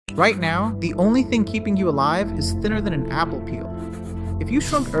Right now, the only thing keeping you alive is thinner than an apple peel. If you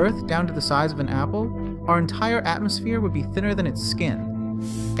shrunk Earth down to the size of an apple, our entire atmosphere would be thinner than its skin.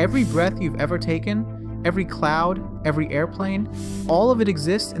 Every breath you've ever taken, every cloud, every airplane, all of it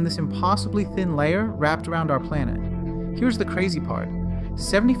exists in this impossibly thin layer wrapped around our planet. Here's the crazy part.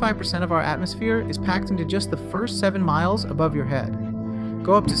 75% of our atmosphere is packed into just the first 7 miles above your head.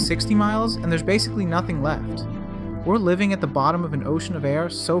 Go up to 60 miles and there's basically nothing left. We're living at the bottom of an ocean of air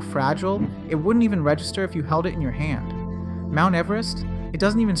so fragile, it wouldn't even register if you held it in your hand. Mount Everest, it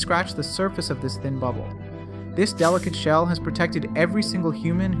doesn't even scratch the surface of this thin bubble. This delicate shell has protected every single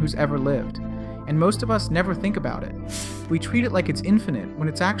human who's ever lived, and most of us never think about it. We treat it like it's infinite when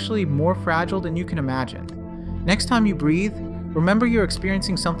it's actually more fragile than you can imagine. Next time you breathe, remember you're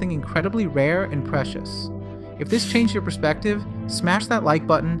experiencing something incredibly rare and precious. If this changed your perspective, smash that like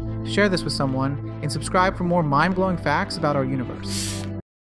button, share this with someone, and subscribe for more mind-blowing facts about our universe.